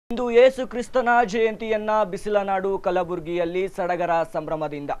ಇಂದು ಯೇಸು ಕ್ರಿಸ್ತನ ಜಯಂತಿಯನ್ನ ಬಿಸಿಲನಾಡು ಕಲಬುರಗಿಯಲ್ಲಿ ಸಡಗರ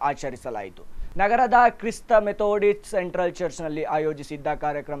ಸಂಭ್ರಮದಿಂದ ಆಚರಿಸಲಾಯಿತು. ನಗರದ ಕ್ರಿಸ್ತ ಮೆಥೋಡಿಸ್ಟ್ ಸೆಂಟ್ರಲ್ ಚರ್ಚ್ನಲ್ಲಿ ಆಯೋಜಿಸಿದ್ದ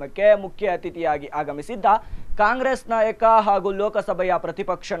ಕಾರ್ಯಕ್ರಮಕ್ಕೆ ಮುಖ್ಯ ಅತಿಥಿಯಾಗಿ ಆಗಮಿಸಿದ್ದ ಕಾಂಗ್ರೆಸ್ ನಾಯಕ ಹಾಗೂ ಲೋಕಸಭೆಯ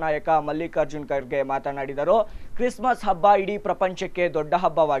ಪ್ರತಿಪಕ್ಷ ನಾಯಕ ಮಲ್ಲಿಕಾರ್ಜುನ್ ಖರ್ಗೆ ಮಾತನಾಡಿದರು. ಕ್ರಿಸ್ಮಸ್ ಹಬ್ಬ ಇಡೀ ಪ್ರಪಂಚಕ್ಕೆ ದೊಡ್ಡ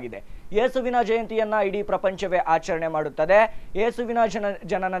ಹಬ್ಬವಾಗಿದೆ. ಯೇಸುವಿನ ಜಯಂತಿಯನ್ನ ಇಡೀ ಪ್ರಪಂಚವೇ ಆಚರಣೆ ಮಾಡುತ್ತದೆ. ಯೇಸುವಿನ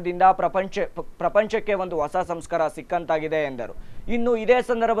ಜನನದಿಂದ ಪ್ರಪಂಚಕ್ಕೆ ಒಂದು ಹೊಸ ಸಂಸ್ಕಾರ ಸಿಕ್ಕಂತಾಗಿದೆ ಎಂದರು. ಇನ್ನು ಇದೇ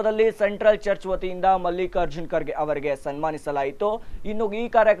ಸಂದರ್ಭದಲ್ಲಿ ಸೆಂಟ್ರಲ್ ಚರ್ಚ್ ವತಿಯಿಂದ ಮಲ್ಲಿಕಾರ್ಜುನ್ ಖರ್ಗೆ ಅವರಿಗೆ ಸನ್ಮಾನಿಸಲಾಯಿತು. ಇನ್ನು ಈ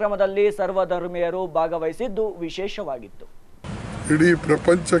ಕಾರ್ಯಕ್ರಮದಲ್ಲಿ ಸರ್ವಧರ್ಮೀಯರು ಭಾಗವಹಿಸಿದ್ದು ವಿಶೇಷವಾಗಿತ್ತು. ಇಡೀ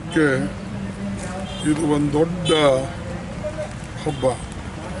ಪ್ರಪಂಚಕ್ಕೆ ಇದು ಒಂದು ದೊಡ್ಡ ಹಬ್ಬ.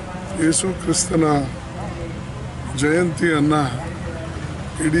 ಯೇಸು ಕ್ರಿಸ್ತನ ಜಯಂತಿಯನ್ನು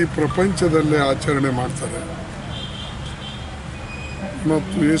ಇಡೀ ಪ್ರಪಂಚದಲ್ಲೇ ಆಚರಣೆ ಮಾಡ್ತಾರೆ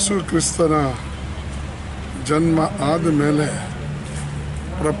ಮತ್ತು ಯೇಸು ಕ್ರಿಸ್ತನ ಜನ್ಮ ಆದ ಮೇಲೆ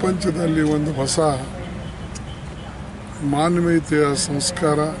ಪ್ರಪಂಚದಲ್ಲಿ ಒಂದು ಹೊಸ ಮಾನವೀಯತೆಯ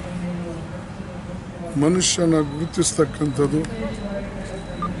ಸಂಸ್ಕಾರ, ಮನುಷ್ಯನ ಗುರುತಿಸ್ತಕ್ಕಂಥದ್ದು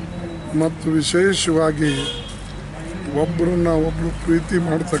ಮತ್ತು ವಿಶೇಷವಾಗಿ ಒಬ್ಬರು ಪ್ರೀತಿ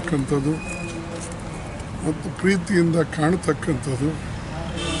ಮಾಡ್ತಕ್ಕಂಥದ್ದು ಮತ್ತು ಪ್ರೀತಿಯಿಂದ ಕಾಣ್ತಕ್ಕಂಥದ್ದು,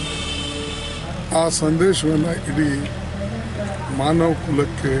 ಆ ಸಂದೇಶವನ್ನು ಇಡೀ ಮಾನವ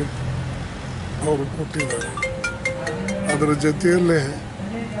ಕುಲಕ್ಕೆ ಅವರು ಕೊಟ್ಟಿದ್ದಾರೆ. ಅದರ ಜೊತೆಯಲ್ಲೇ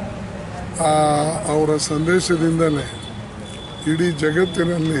ಅವರ ಸಂದೇಶದಿಂದಲೇ ಇಡೀ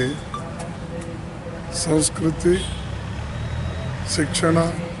ಜಗತ್ತಿನಲ್ಲಿ ಸಂಸ್ಕೃತಿ, ಶಿಕ್ಷಣ,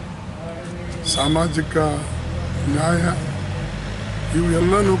 ಸಾಮಾಜಿಕ ನ್ಯಾಯ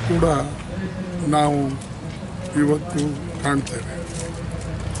ಇವೆಲ್ಲನೂ ಕೂಡ ನಾವು ಇವತ್ತು ಕಾಣ್ತೇವೆ.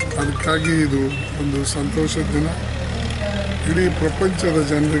 ಅದಕ್ಕಾಗಿ ಇದು ಒಂದು ಸಂತೋಷದ ದಿನ. ಇಡೀ ಪ್ರಪಂಚದ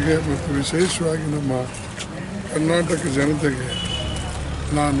ಜನರಿಗೆ ಮತ್ತು ವಿಶೇಷವಾಗಿ ನಮ್ಮ ಕರ್ನಾಟಕ ಜನತೆಗೆ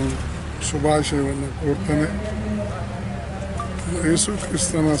ನಾನು ಶುಭಾಶಯವನ್ನು ಕೋರ್ತೇನೆ. ಯೇಸು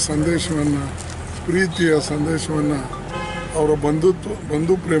ಕ್ರಿಸ್ತನ ಸಂದೇಶವನ್ನು, ಪ್ರೀತಿಯ ಸಂದೇಶವನ್ನು, ಅವರ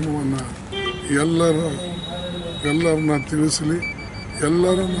ಬಂಧು ಪ್ರೇಮವನ್ನು ಎಲ್ಲರನ್ನ ತಿಳಿಸಲಿ,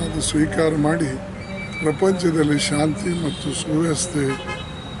 ಎಲ್ಲರನ್ನ ಅದು ಸ್ವೀಕಾರ ಮಾಡಿ ಪ್ರಪಂಚದಲ್ಲಿ ಶಾಂತಿ ಮತ್ತು ಸುವ್ಯವಸ್ಥೆ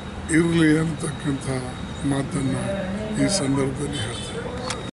ಇರಲಿ ಅಂತಕ್ಕಂಥ ಮಾತನ್ನು ಈ ಸಂದರ್ಭದಲ್ಲಿ ಹೇಳ್ತಾರೆ.